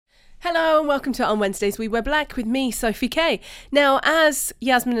Hello and welcome to On Wednesdays We Wear Black with me, Sophie Kay. Now, as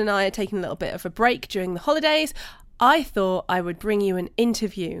Yasmin and I are taking a little bit of a break during the holidays, I thought I would bring you an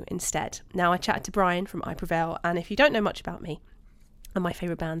interview instead. Now, I chatted to Brian from I Prevail, and if you don't know much about me and my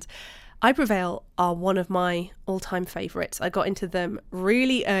favourite bands, I Prevail are one of my all-time favourites. I got into them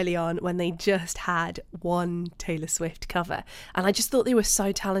really early on when they just had one Taylor Swift cover, and I just thought they were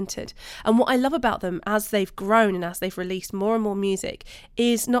so talented. And what I love about them as they've grown and as they've released more and more music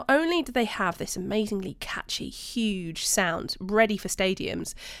is not only do they have this amazingly catchy, huge sound ready for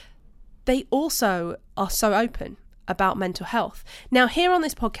stadiums, they also are so open about mental health. Now, here on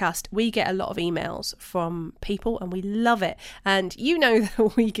this podcast, we get a lot of emails from people and we love it. And you know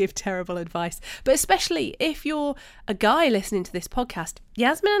that we give terrible advice, but especially if you're a guy listening to this podcast,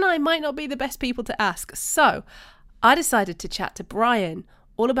 Yasmin and I might not be the best people to ask. So I decided to chat to Brian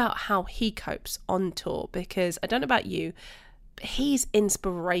all about how he copes on tour, because I don't know about you, but he's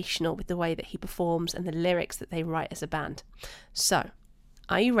inspirational with the way that he performs and the lyrics that they write as a band. So,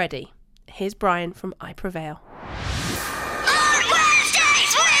 are you ready? Here's Brian from I Prevail.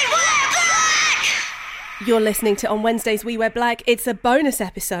 You're listening to On Wednesdays We Wear Black. It's a bonus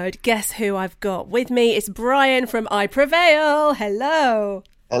episode. Guess who I've got with me? It's Brian from I Prevail. Hello.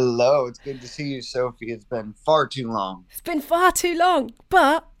 Hello. It's good to see you, Sophie. It's been far too long. It's been far too long,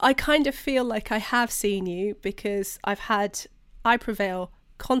 but I kind of feel like I have seen you because I've had I Prevail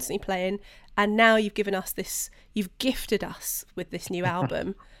constantly playing, and now you've given us this, you've gifted us with this new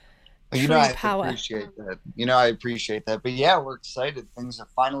album. I appreciate that. I appreciate that. But yeah, we're excited. Things are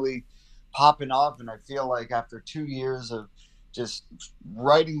finally popping off, and I feel like after 2 years of just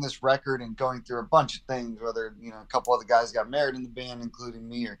writing this record and going through a bunch of things, whether a couple other guys got married in the band, including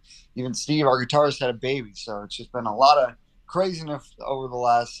me, or even Steve, our guitarist, had a baby, so it's just been a lot of craziness over the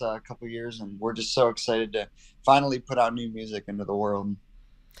last couple of years, and we're just so excited to finally put out new music into the world.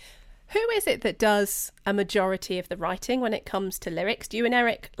 Who is it that does a majority of the writing when it comes to lyrics? Do you and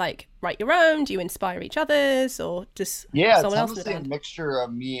Eric write your own? Do you inspire each other's, or just someone else in the band? Yeah, it's a mixture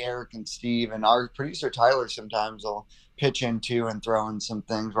of me, Eric, and Steve, and our producer Tyler sometimes will pitch into and throw in some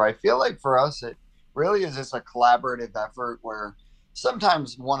things. Where I feel like for us, it really is just a collaborative effort where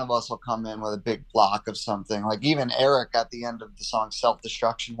sometimes one of us will come in with a big block of something. Like even Eric at the end of the song "Self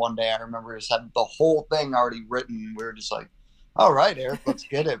Destruction" one day, I remember just had the whole thing already written. We were just like, "All right, Eric, let's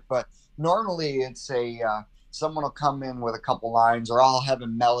get it." But normally it's someone will come in with a couple lines, or I'll have a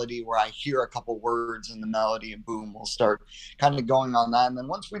melody where I hear a couple words in the melody, and boom, we'll start kind of going on that. And then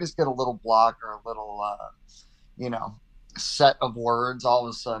once we just get a little block or a little, set of words, all of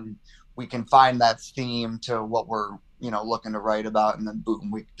a sudden we can find that theme to what we're, looking to write about. And then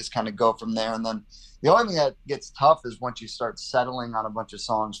boom, we just kind of go from there. And then the only thing that gets tough is once you start settling on a bunch of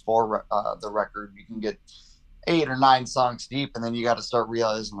songs for the record, you can get 8 or 9 songs deep, and then you got to start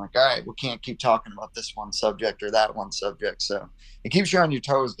realizing, like, all right, we can't keep talking about this one subject or that one subject. So it keeps you on your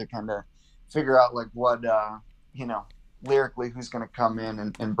toes to kind of figure out like what lyrically who's going to come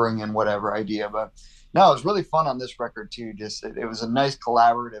in and bring in whatever idea. But no, it was really fun on this record too. Just it was a nice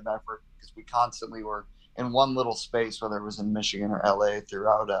collaborative effort because we constantly were in one little space, whether it was in Michigan or LA,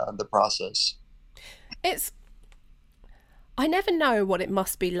 throughout the process. I never know what it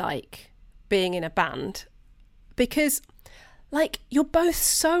must be like being in a band, because you're both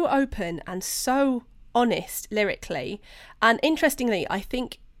so open and so honest lyrically. And interestingly, I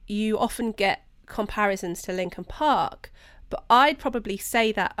think you often get comparisons to Linkin Park, but I'd probably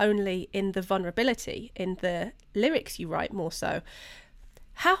say that only in the vulnerability in the lyrics you write more so.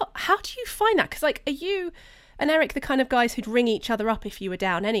 How do you find that? Because are you and Eric the kind of guys who'd ring each other up if you were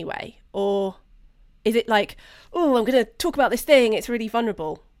down anyway? Or is it like, oh, I'm going to talk about this thing, it's really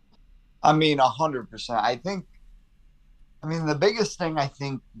vulnerable? I mean, 100%. The biggest thing I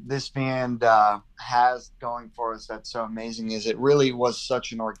think this band has going for us that's so amazing is it really was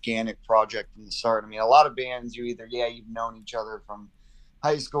such an organic project from the start. I mean, a lot of bands, you've known each other from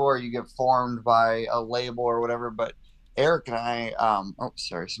high school or you get formed by a label or whatever. But Eric and I,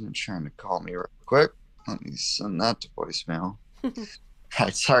 someone's trying to call me real quick. Let me send that to voicemail.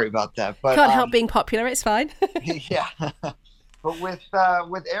 Sorry about that. But can't help being popular. It's fine. Yeah. But with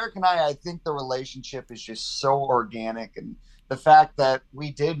Eric and I think the relationship is just so organic, and the fact that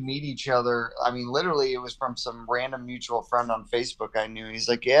we did meet each other, I mean, literally it was from some random mutual friend on Facebook I knew. He's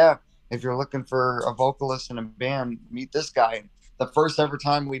like, yeah, if you're looking for a vocalist in a band, meet this guy. And the first ever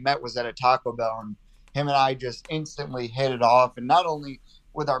time we met was at a Taco Bell, and him and I just instantly hit it off. And not only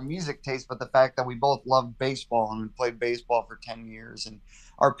with our music taste, but the fact that we both loved baseball and we played baseball for 10 years, and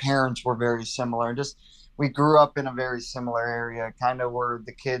our parents were very similar. And just we grew up in a very similar area, kind of were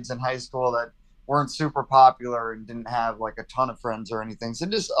the kids in high school that weren't super popular and didn't have like a ton of friends or anything. So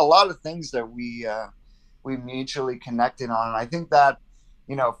just a lot of things that we mutually connected on. And I think that,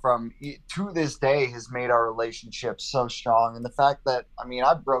 from to this day has made our relationship so strong. And the fact that, I mean,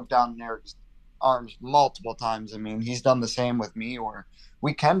 I broke down in Eric's arms multiple times. I mean, he's done the same with me, where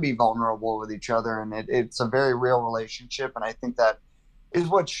we can be vulnerable with each other, and it's a very real relationship. And I think that is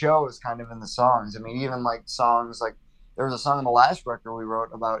what shows kind of in the songs. I mean, even like songs like, there was a song in the last record we wrote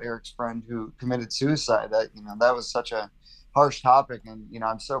about Eric's friend who committed suicide. That, that was such a harsh topic, and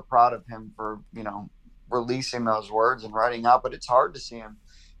I'm so proud of him for releasing those words and writing out. But it's hard to see him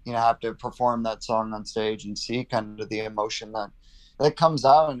have to perform that song on stage and see kind of the emotion that comes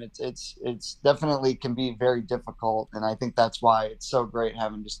out. And it's definitely can be very difficult. And I think that's why it's so great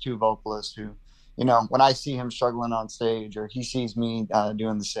having just two vocalists who, when I see him struggling on stage or he sees me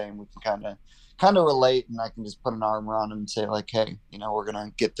doing the same, we can kind of relate, and I can just put an arm around him and say like, hey, we're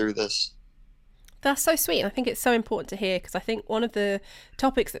gonna get through this. That's so sweet. And I think it's so important to hear, because I think one of the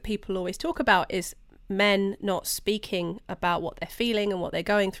topics that people always talk about is men not speaking about what they're feeling and what they're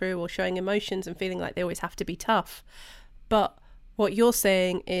going through, or showing emotions and feeling like they always have to be tough. But what you're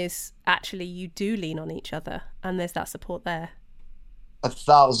saying is actually you do lean on each other, and there's that support there.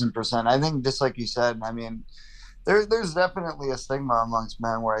 1,000%. I think just like you said, I mean, there's definitely a stigma amongst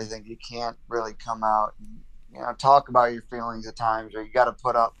men where I think you can't really come out and talk about your feelings at times, or you got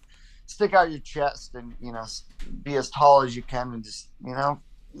to stick out your chest and be as tall as you can, and just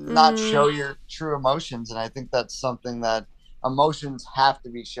not show your true emotions. And I think that's something that emotions have to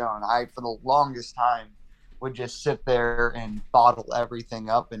be shown. I, for the longest time, would just sit there and bottle everything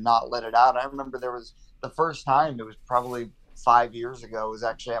up and not let it out. I remember there was the first time, it was probably 5 years ago, was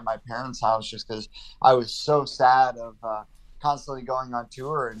actually at my parents' house, just because I was so sad of constantly going on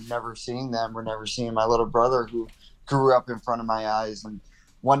tour and never seeing them, or never seeing my little brother who grew up in front of my eyes. And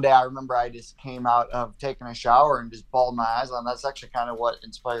one day I remember I just came out of taking a shower and just bawled my eyes out. That's actually kind of what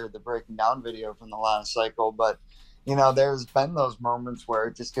inspired the Breaking Down video from the last cycle. But there's been those moments where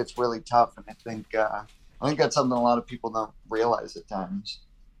it just gets really tough, and I think that's something a lot of people don't realize at times.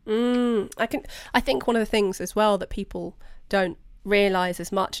 I think one of the things as well that people don't realize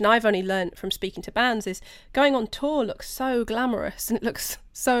as much, and I've only learned from speaking to bands, is going on tour looks so glamorous and it looks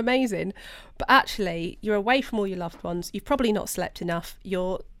so amazing, but actually you're away from all your loved ones, you've probably not slept enough,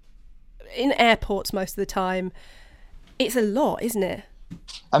 you're in airports most of the time. It's a lot, isn't it?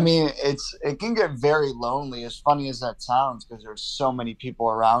 I mean, it can get very lonely, as funny as that sounds, because there's so many people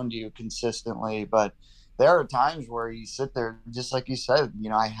around you consistently. But there are times where you sit there, just like you said,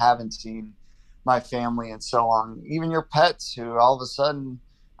 I haven't seen my family in so long. Even your pets, who all of a sudden,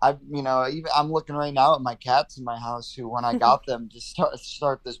 I'm looking right now at my cats in my house, who when I got them to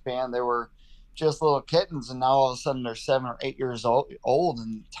start this band, they were just little kittens, and now all of a sudden they're 7 or 8 years old,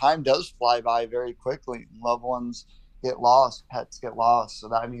 and time does fly by very quickly. Loved ones get lost, pets get lost. So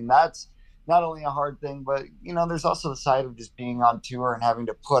that's not only a hard thing, but there's also the side of just being on tour and having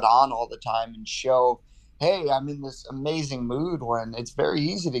to put on all the time and show, hey, I'm in this amazing mood, when it's very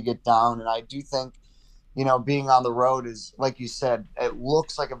easy to get down. And I do think, being on the road is, like you said, it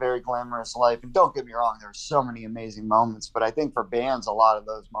looks like a very glamorous life. And don't get me wrong, there are so many amazing moments. But I think for bands, a lot of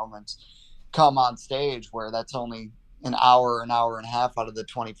those moments come on stage, where that's only an hour and a half out of the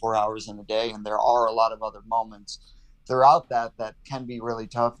 24 hours in a day. And there are a lot of other moments throughout that can be really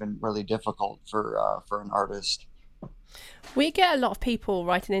tough and really difficult for an artist. We get a lot of people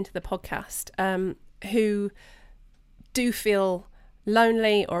writing into the podcast who do feel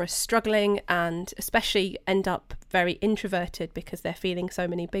lonely or are struggling, and especially end up very introverted because they're feeling so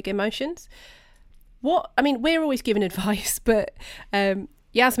many big emotions. We're always giving advice, but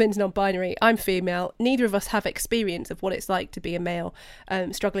Yasmin's non-binary, I'm female. Neither of us have experience of what it's like to be a male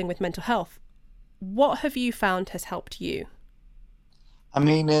struggling with mental health. What have you found has helped you? I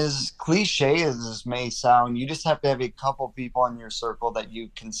mean, as cliche as this may sound, you just have to have a couple people in your circle that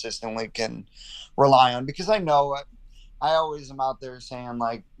you consistently can rely on. Because I know I always am out there saying,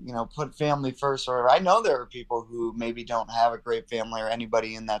 like, put family first. Or I know there are people who maybe don't have a great family or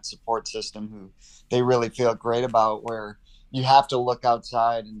anybody in that support system who they really feel great about, where you have to look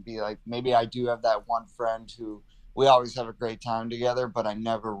outside and be like, maybe I do have that one friend who we always have a great time together, but I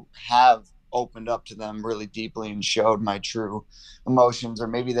never have opened up to them really deeply and showed my true emotions. Or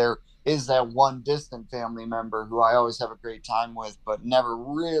maybe there is that one distant family member who I always have a great time with, but never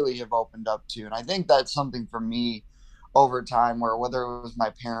really have opened up to. And I think that's something for me over time, where whether it was my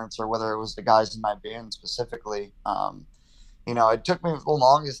parents or whether it was the guys in my band specifically, it took me the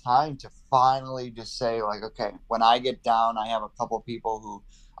longest time to finally just say, like, okay, when I get down, I have a couple people who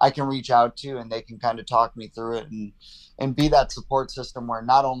I can reach out to, and they can kind of talk me through it and be that support system, where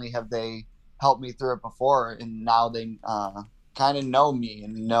not only have they helped me through it before, and now they kind of know me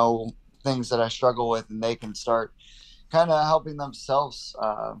and know things that I struggle with, and they can start kind of helping themselves,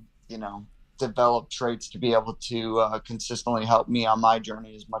 you know, develop traits to be able to consistently help me on my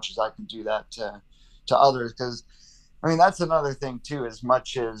journey as much as I can do that to others. Because I mean, that's another thing too. As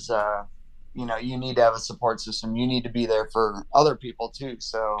much as you know, you need to have a support system. You need to be there for other people too.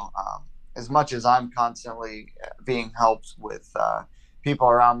 So as much as I'm constantly being helped with people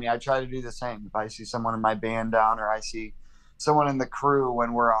around me, I try to do the same. If I see someone in my band down, or I see someone in the crew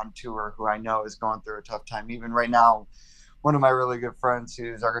when we're on tour who I know is going through a tough time, even right now, one of my really good friends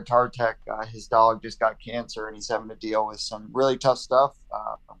who's our guitar tech, his dog just got cancer and he's having to deal with some really tough stuff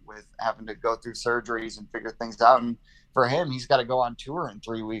with having to go through surgeries and figure things out. And for him, he's got to go on tour in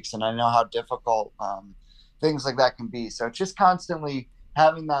 3 weeks. And I know how difficult things like that can be. So it's just constantly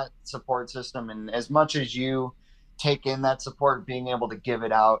having that support system. And as much as you take in that support, being able to give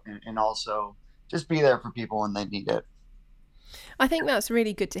it out, and also just be there for people when they need it. I think that's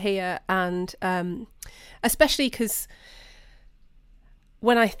really good to hear. And especially because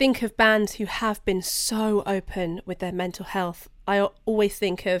when I think of bands who have been so open with their mental health, I always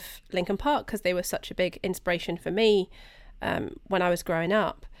think of Linkin Park, because they were such a big inspiration for me when I was growing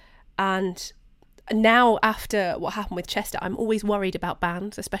up. And now, after what happened with Chester, I'm always worried about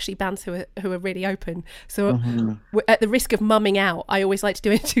bands, especially bands who are really open. So at the risk of mumming out, I always like to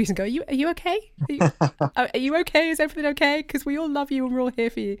do interviews and go, are you okay? Are you okay? Is everything okay? Because we all love you and we're all here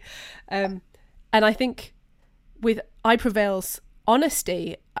for you. And I think with I Prevail's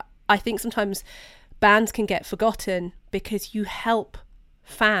honesty, I think sometimes bands can get forgotten because you help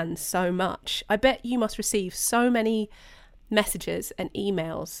fans so much. I bet you must receive so many messages and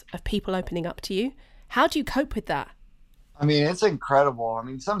emails of people opening up to you. How do you cope with that? I mean, it's incredible. I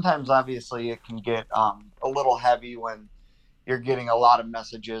mean, sometimes obviously it can get a little heavy when you're getting a lot of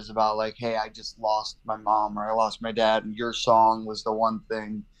messages about like, hey, I just lost my mom or I lost my dad, and your song was the one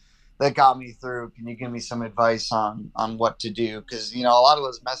thing that got me through. Can you give me some advice on what to do? Because, you know, a lot of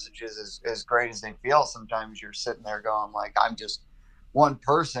those messages, as great as they feel, sometimes you're sitting there going like, I'm just one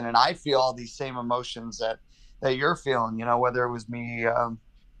person and I feel all these same emotions that you're feeling, you know, whether it was me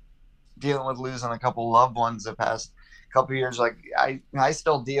dealing with losing a couple loved ones the past couple of years. Like I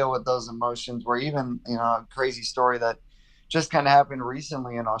still deal with those emotions, where even, you know, a crazy story that just kind of happened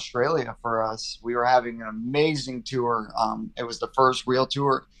recently in Australia for us. We were having an amazing tour. It was the first real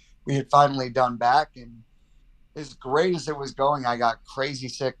tour we had finally done back, and as great as it was going, I got crazy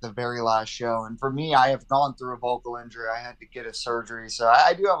sick the very last show. And for me, I have gone through a vocal injury. I had to get a surgery, so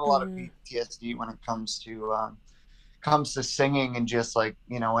I do have a lot of PTSD when it comes to singing, and just like,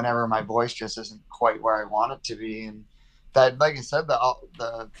 you know, whenever my voice just isn't quite where I want it to be. And that, like I said,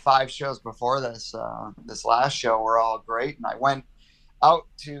 the 5 shows before this last show were all great, and I went out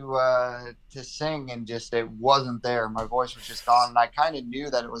to sing, and just it wasn't there. My voice was just gone, and I kind of knew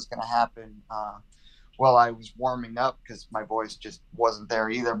that it was going to happen while I was warming up, because my voice just wasn't there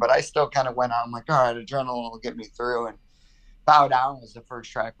either. But I still kind of went out. I'm like, all right, adrenaline will get me through. And Bow Down was the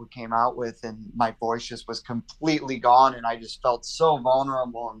first track we came out with, and my voice just was completely gone, and I just felt so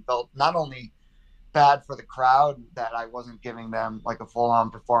vulnerable, and felt not only bad for the crowd that I wasn't giving them like a full-on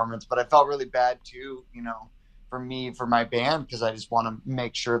performance, but I felt really bad too, you know, for me, for my band, because I just want to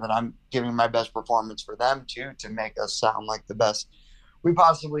make sure that I'm giving my best performance for them too, to make us sound like the best we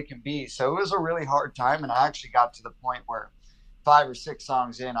possibly can be. So it was a really hard time, and I actually got to the point where 5 or 6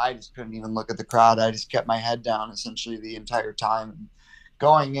 songs in, I just couldn't even look at the crowd. I just kept my head down essentially the entire time. And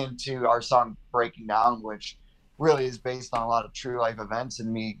going into our song Breaking Down, which really is based on a lot of true life events,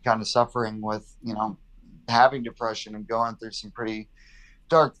 and me kind of suffering with, you know, having depression and going through some pretty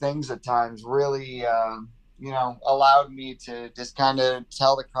dark things at times, really, you know, allowed me to just kind of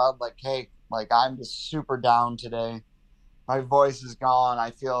tell the crowd like, hey, like, I'm just super down today. My voice is gone.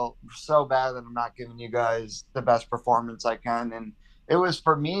 I feel so bad that I'm not giving you guys the best performance I can. And it was,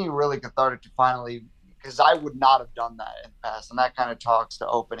 for me, really cathartic to finally, because I would not have done that in the past. And that kind of talks to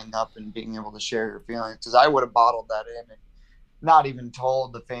opening up and being able to share your feelings, because I would have bottled that in and not even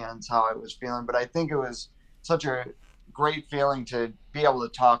told the fans how I was feeling. But I think it was such a great feeling to be able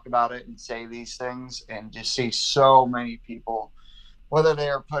to talk about it and say these things, and just see so many people, whether they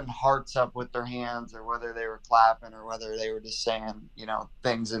were putting hearts up with their hands, or whether they were clapping, or whether they were just saying, you know,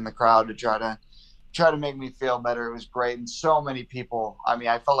 things in the crowd to try to make me feel better. It was great. And so many people, I mean,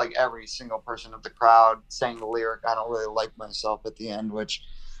 I felt like every single person of the crowd sang the lyric, I don't really like myself, at the end, which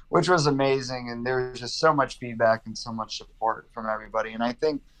was amazing. And there was just so much feedback and so much support from everybody. And I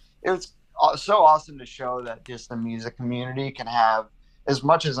think it was so awesome to show that just the music community can have, as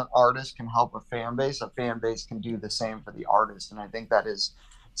much as an artist can help a fan base can do the same for the artist. And I think that is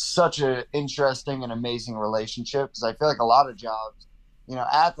such an interesting and amazing relationship, because I feel like a lot of jobs,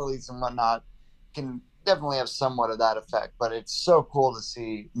 athletes and whatnot can definitely have somewhat of that effect, but it's so cool to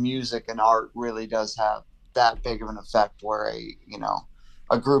see music and art really does have that big of an effect where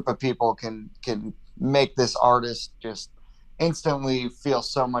a group of people can make this artist just instantly feel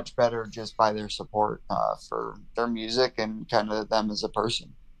so much better just by their support for their music and kind of them as a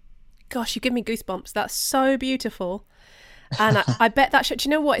person. Gosh, you give me goosebumps. That's so beautiful. And I bet that should, do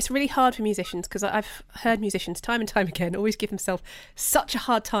you know what? It's really hard for musicians, because I've heard musicians time and time again always give themselves such a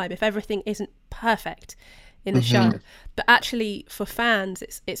hard time if everything isn't perfect in the show. But actually, for fans,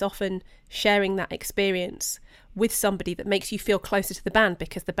 it's often sharing that experience with somebody that makes you feel closer to the band,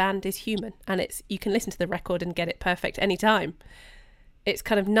 because the band is human, and you can listen to the record and get it perfect anytime. It's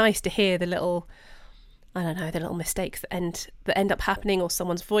kind of nice to hear the little, I don't know, the little mistakes that end up happening, or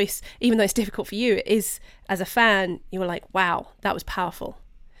someone's voice, even though it's difficult for you, it is, as a fan, you were like, wow, that was powerful.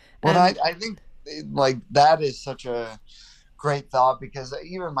 Well, I think like that is such a great thought, because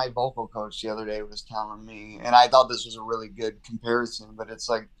even my vocal coach the other day was telling me, and I thought this was a really good comparison, but it's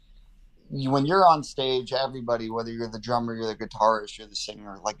like, when you're on stage, everybody, whether you're the drummer, you're the guitarist, you're the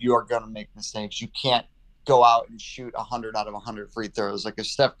singer, like, you are going to make mistakes. You can't go out and shoot 100 out of 100 free throws. Like, if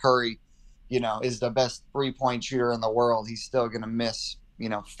Steph Curry, is the best 3-point shooter in the world, he's still going to miss,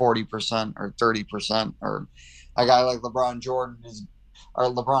 40% or 30%. Or a guy like LeBron Jordan,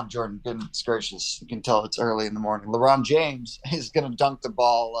 goodness gracious, you can tell it's early in the morning. LeBron James is going to dunk the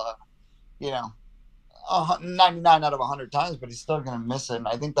ball, you know, 99 out of 100 times, but he's still going to miss it. And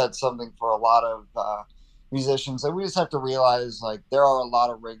I think that's something for a lot of musicians that we just have to realize, like, there are a lot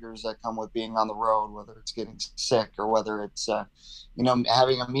of rigors that come with being on the road, whether it's getting sick or whether it's,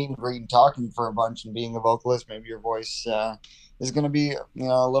 having a meet and greet and talking for a bunch and being a vocalist. Maybe your voice is going to be,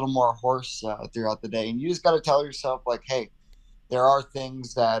 a little more hoarse throughout the day. And you just got to tell yourself, like, hey, there are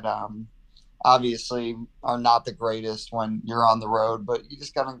things that obviously are not the greatest when you're on the road, but you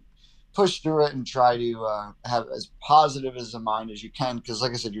just got to push through it and try to have as positive as a mind as you can, because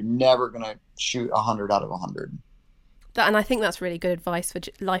like I said, you're never going to shoot 100 out of 100. And I think that's really good advice for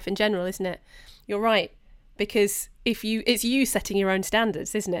life in general, isn't it? You're right, because it's you setting your own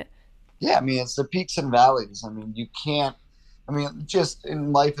standards, isn't it? Yeah, I mean, it's the peaks and valleys. I mean, just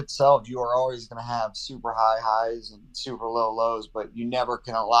in life itself, you are always going to have super high highs and super low lows, but you never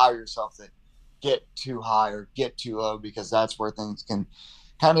can allow yourself to get too high or get too low, because that's where things can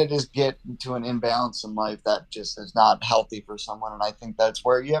kind of just get into an imbalance in life that just is not healthy for someone. And I think that's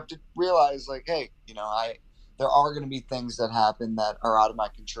where you have to realize, like, hey, there are going to be things that happen that are out of my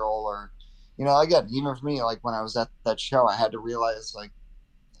control, or, again, even for me, like when I was at that show, I had to realize, like,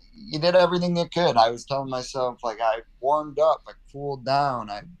 you did everything you could. I was telling myself, like, I warmed up, I cooled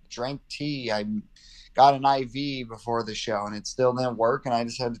down, I drank tea, I got an IV before the show, and it still didn't work. And I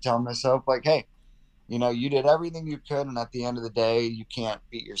just had to tell myself, like, hey, you did everything you could, and at the end of the day, you can't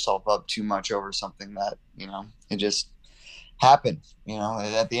beat yourself up too much over something that, it just happened.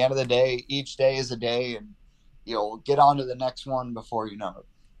 At the end of the day, each day is a day, and you'll get on to the next one before you know it.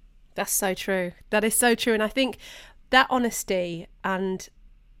 That's so true. That is so true. And I think that honesty and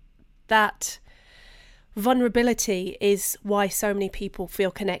that vulnerability is why so many people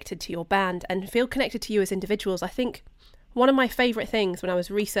feel connected to your band and feel connected to you as individuals. I think one of my favourite things when I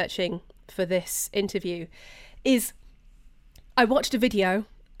was researching for this interview is I watched a video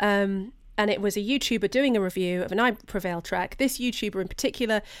and it was a YouTuber doing a review of an I Prevail track. This YouTuber in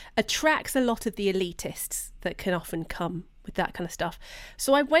particular attracts a lot of the elitists that can often come with that kind of stuff.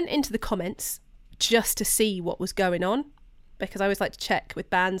 So I went into the comments just to see what was going on, because I always like to check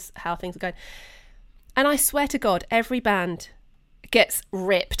with bands how things are going. And I swear to God, every band gets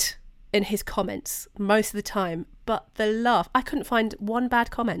ripped in his comments most of the time. But the love, I couldn't find one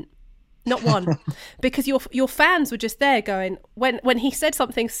bad comment. Not one. Because your fans were just there going, when he said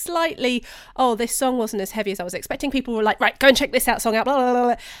something slightly, oh, this song wasn't as heavy as I was expecting, people were like, right, go and check this song out, blah, blah, blah,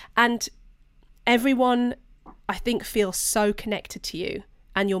 blah. And everyone, I think, feels so connected to you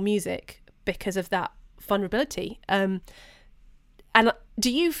and your music because of that vulnerability. And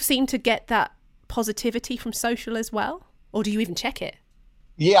do you seem to get that positivity from social as well? Or do you even check it?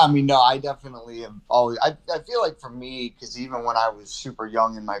 Yeah, I mean, no, I definitely am always. I feel like for me, because even when I was super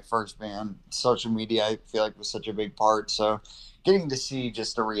young in my first band, social media, I feel like was such a big part. So getting to see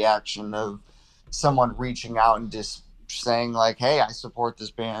just a reaction of someone reaching out and just saying, like, hey, I support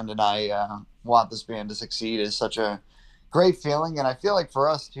this band and I want this band to succeed is such a great feeling. And I feel like for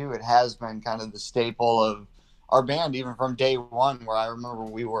us, too, it has been kind of the staple of our band, even from day one, where I remember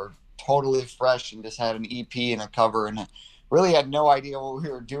we were totally fresh and just had an EP and a cover and really had no idea what we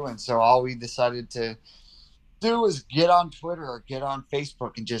were doing. So all we decided to do is get on Twitter or get on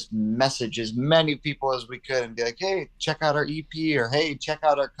Facebook and just message as many people as we could and be like, hey, check out our EP, or hey, check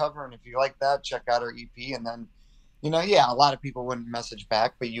out our cover. And if you like that, check out our EP. And then, yeah, a lot of people wouldn't message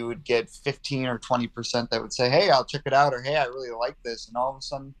back, but you would get 15 or 20% that would say, hey, I'll check it out, or hey, I really like this. And all of a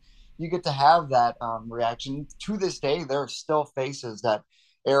sudden, you get to have that reaction. To this day, there are still faces that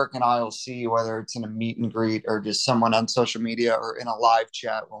Eric and I will see, whether it's in a meet and greet or just someone on social media or in a live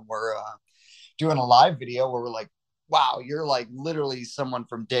chat when we're doing a live video, where we're like, wow, you're like literally someone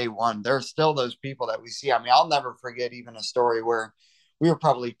from day one. There are still those people that we see. I mean, I'll never forget even a story where we were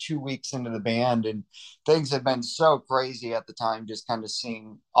probably 2 weeks into the band and things had been so crazy at the time, just kind of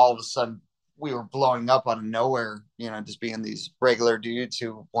seeing all of a sudden we were blowing up out of nowhere, just being these regular dudes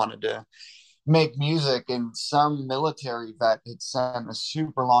who wanted to make music. And some military vet had sent a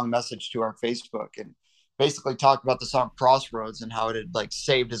super long message to our Facebook and basically talked about the song Crossroads and how it had like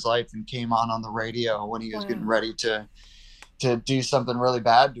saved his life, and came on the radio when he was getting ready to do something really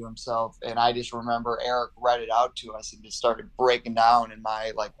bad to himself. And I just remember Eric read it out to us and just started breaking down in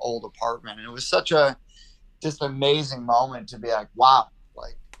my like old apartment. And it was such a just amazing moment to be like, wow,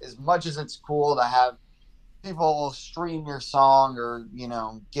 like as much as it's cool to have people stream your song or,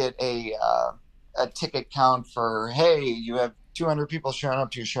 get a ticket count for, hey, you have 200 people showing up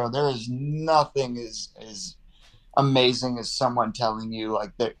to your show, there is nothing as amazing as someone telling you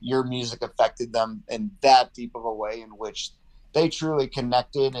like that your music affected them in that deep of a way, in which they truly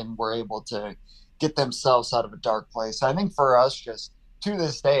connected and were able to get themselves out of a dark place. I think for us, just to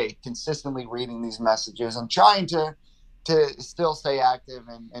this day, consistently reading these messages and trying to still stay active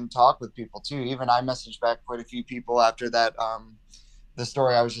and talk with people too. Even I messaged back quite a few people after that the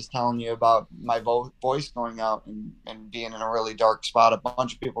story I was just telling you about my voice going out and being in a really dark spot. A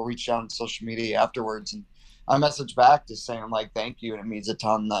bunch of people reached out on social media afterwards, and I messaged back just saying like, thank you. And it means a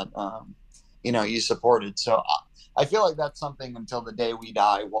ton that, you supported. So I feel like that's something until the day we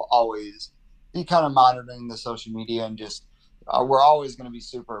die, we'll always be kind of monitoring the social media, and just, we're always going to be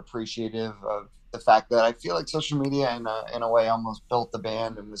super appreciative of the fact that I feel like social media in a way almost built the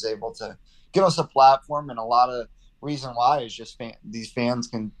band and was able to give us a platform. And a lot of reason why is just these fans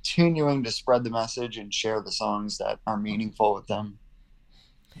continuing to spread the message and share the songs that are meaningful with them.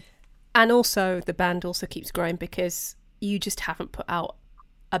 And also the band also keeps growing because you just haven't put out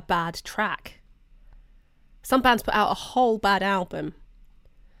a bad track. Some bands put out a whole bad album,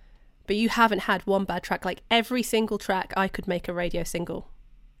 but you haven't had one bad track. Like every single track I could make a radio single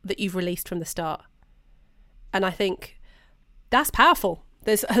that you've released from the start. And I think that's powerful.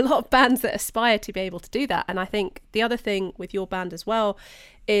 There's a lot of bands that aspire to be able to do that. And I think the other thing with your band as well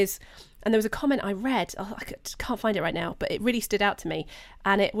is, and there was a comment I read, I can't find it right now, but it really stood out to me.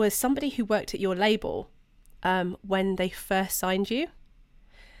 And it was somebody who worked at your label when they first signed you.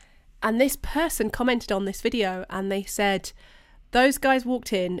 And this person commented on this video and they said, those guys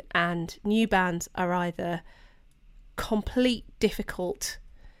walked in and new bands are either complete difficult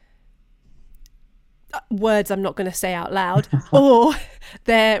words I'm not going to say out loud, or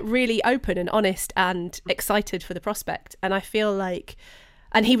they're really open and honest and excited for the prospect. And I feel like,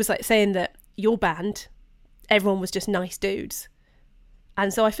 and he was like saying that your band, everyone was just nice dudes.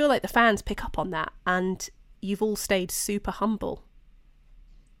 And so I feel like the fans pick up on that, and you've all stayed super humble.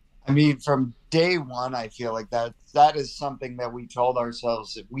 I mean, from day one, I feel like that is something that we told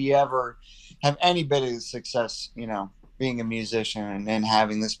ourselves, if we ever have any bit of success, being a musician and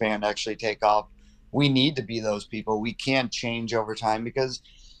having this band actually take off, we need to be those people. We can't change over time because,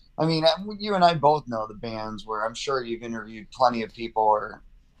 I mean, you and I both know the bands where I'm sure you've interviewed plenty of people where,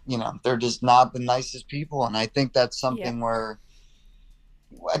 they're just not the nicest people. And I think that's something where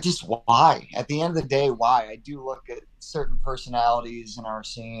just why? At the end of the day, why? I do look at certain personalities in our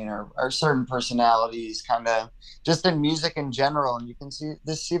scene or certain personalities kind of just in music in general. And you can see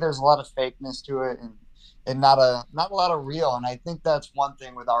there's a lot of fakeness to it and not a lot of real. And I think that's one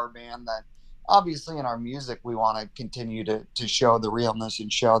thing with our band that, obviously in our music, we want to continue to show the realness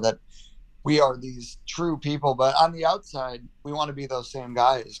and show that we are these true people. But on the outside, we want to be those same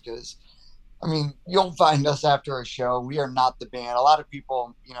guys because, I mean, you'll find us after a show. We are not the band. A lot of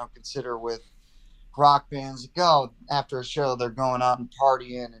people, consider with rock bands, go after a show, they're going out and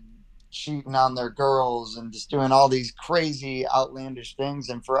partying and cheating on their girls and just doing all these crazy, outlandish things.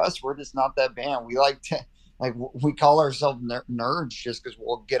 And for us, we're just not that band. We like to, we call ourselves nerds just because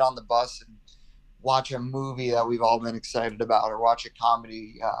we'll get on the bus and watch a movie that we've all been excited about, or watch a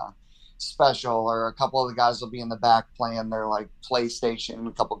comedy special, or a couple of the guys will be in the back playing their like PlayStation,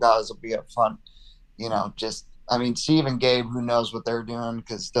 a couple guys will be up front, Steve and Gabe, who knows what they're doing,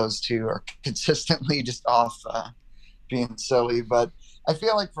 because those two are consistently just off being silly. But I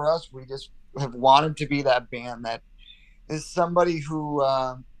feel like for us, have wanted to be that band that is somebody who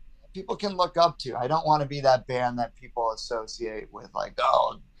people can look up to. I don't want to be that band that people associate with, like,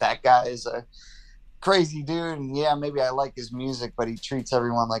 oh, that guy is a crazy dude, and yeah, maybe I like his music, but he treats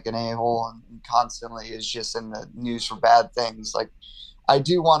everyone like an a-hole and constantly is just in the news for bad things. Like, I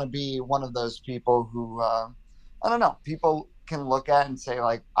do want to be one of those people who I don't know, people can look at and say,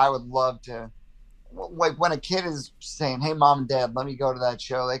 like, I would love to, like, when a kid is saying, hey, mom and dad, let me go to that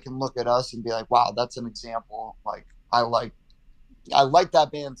show, they can look at us and be like, wow, that's an example. Like, I like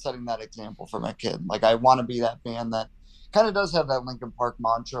that band setting that example for my kid. Like, I want to be that band that kind of does have that Linkin Park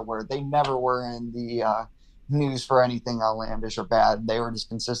mantra where they never were in the news for anything outlandish or bad. They were just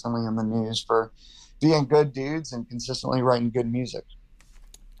consistently in the news for being good dudes and consistently writing good music.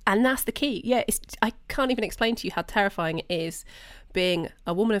 And that's the key. Yeah, I can't even explain to you how terrifying it is being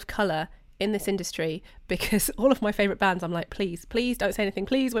a woman of colour in this industry, because all of my favourite bands, I'm like, please don't say anything.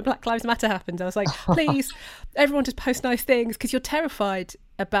 Please, when Black Lives Matter happens, I was like, please, everyone just post nice things, because you're terrified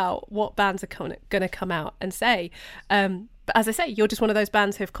about what bands are going to come out and say. But as I say, you're just one of those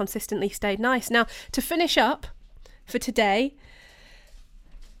bands who have consistently stayed nice. Now, to finish up for today,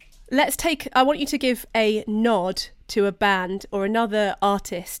 I want you to give a nod to a band or another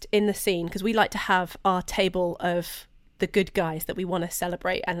artist in the scene, because we like to have our table of the good guys that we want to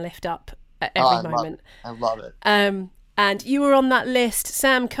celebrate and lift up at every moment. I love it. And you were on that list.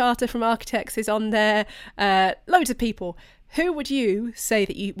 Sam Carter from Architects is on there. Loads of people. Who would you say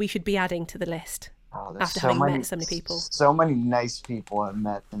that we should be adding to the list after having met so many people? So many nice people I've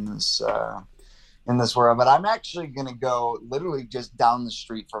met in this world. But I'm actually going to go literally just down the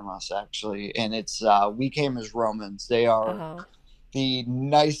street from us, actually. And it's We Came as Romans. They are the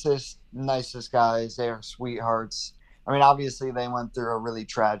nicest guys. They are sweethearts. I mean, obviously, they went through a really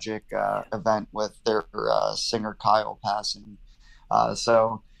tragic event with their singer Kyle passing.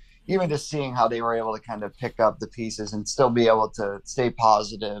 So even just seeing how they were able to kind of pick up the pieces and still be able to stay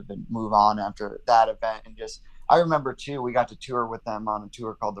positive and move on after that event. And just, I remember, too, we got to tour with them on a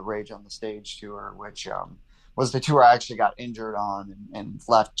tour called the Rage on the Stage tour, which was the tour I actually got injured on and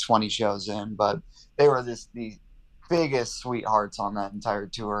left 20 shows in. But they were the biggest sweethearts on that entire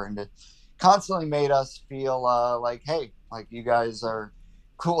tour. And it constantly made us feel like, hey, like, you guys are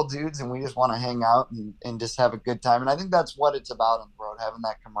cool dudes and we just want to hang out and just have a good time. And I think that's what it's about on the road, having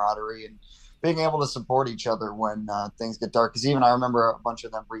that camaraderie and being able to support each other when things get dark. Because even I remember a bunch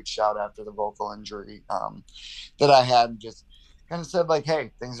of them reached out after the vocal injury that I had and just kind of said, like, hey,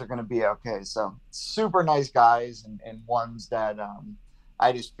 things are going to be okay. So super nice guys and ones that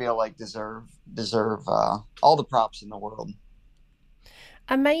I just feel like deserve all the props in the world.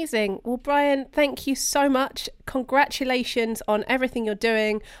 Amazing. Well, Brian, thank you so much. Congratulations on everything you're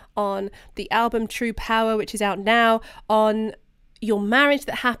doing, on the album True Power, which is out now, on your marriage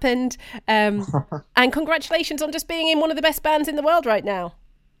that happened, and congratulations on just being in one of the best bands in the world right now.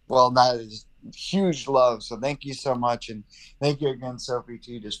 Well, that is huge love. So thank you so much. And thank you again, Sophie,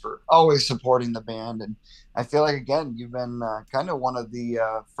 too, just for always supporting the band. And I feel like, again, you've been kind of one of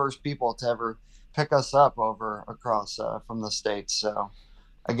the first people to ever pick us up across from the States. So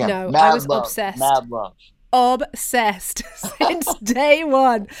again, no, I was obsessed. Mad love. Obsessed since day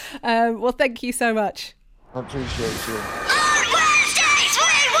one. Well, thank you so much. I appreciate you.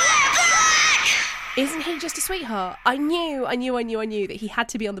 Isn't he just a sweetheart? I knew that he had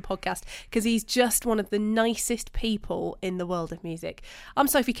to be on the podcast because he's just one of the nicest people in the world of music. I'm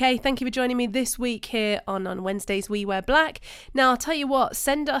Sophie Kay. Thank you for joining me this week here on Wednesdays We Wear Black. Now, I'll tell you what,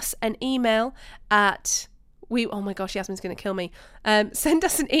 send us an email at... oh my gosh, Yasmin's going to kill me. Send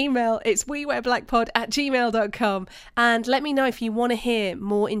us an email. It's wewearblackpod@gmail.com. And let me know if you want to hear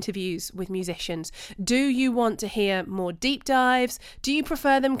more interviews with musicians. Do you want to hear more deep dives? Do you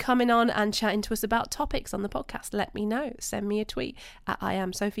prefer them coming on and chatting to us about topics on the podcast? Let me know. Send me a tweet at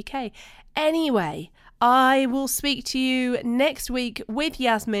 @IamSophieK. Anyway, I will speak to you next week with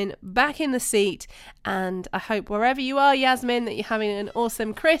Yasmin back in the seat. And I hope wherever you are, Yasmin, that you're having an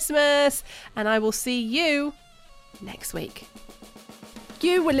awesome Christmas. And I will see you next week.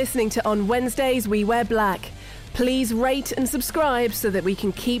 You were listening to On Wednesdays We Wear Black. Please rate and subscribe so that we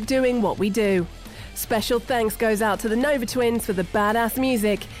can keep doing what we do. Special thanks goes out to the Nova Twins for the badass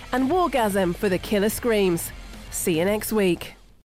music and Wargasm for the killer screams. See you next week.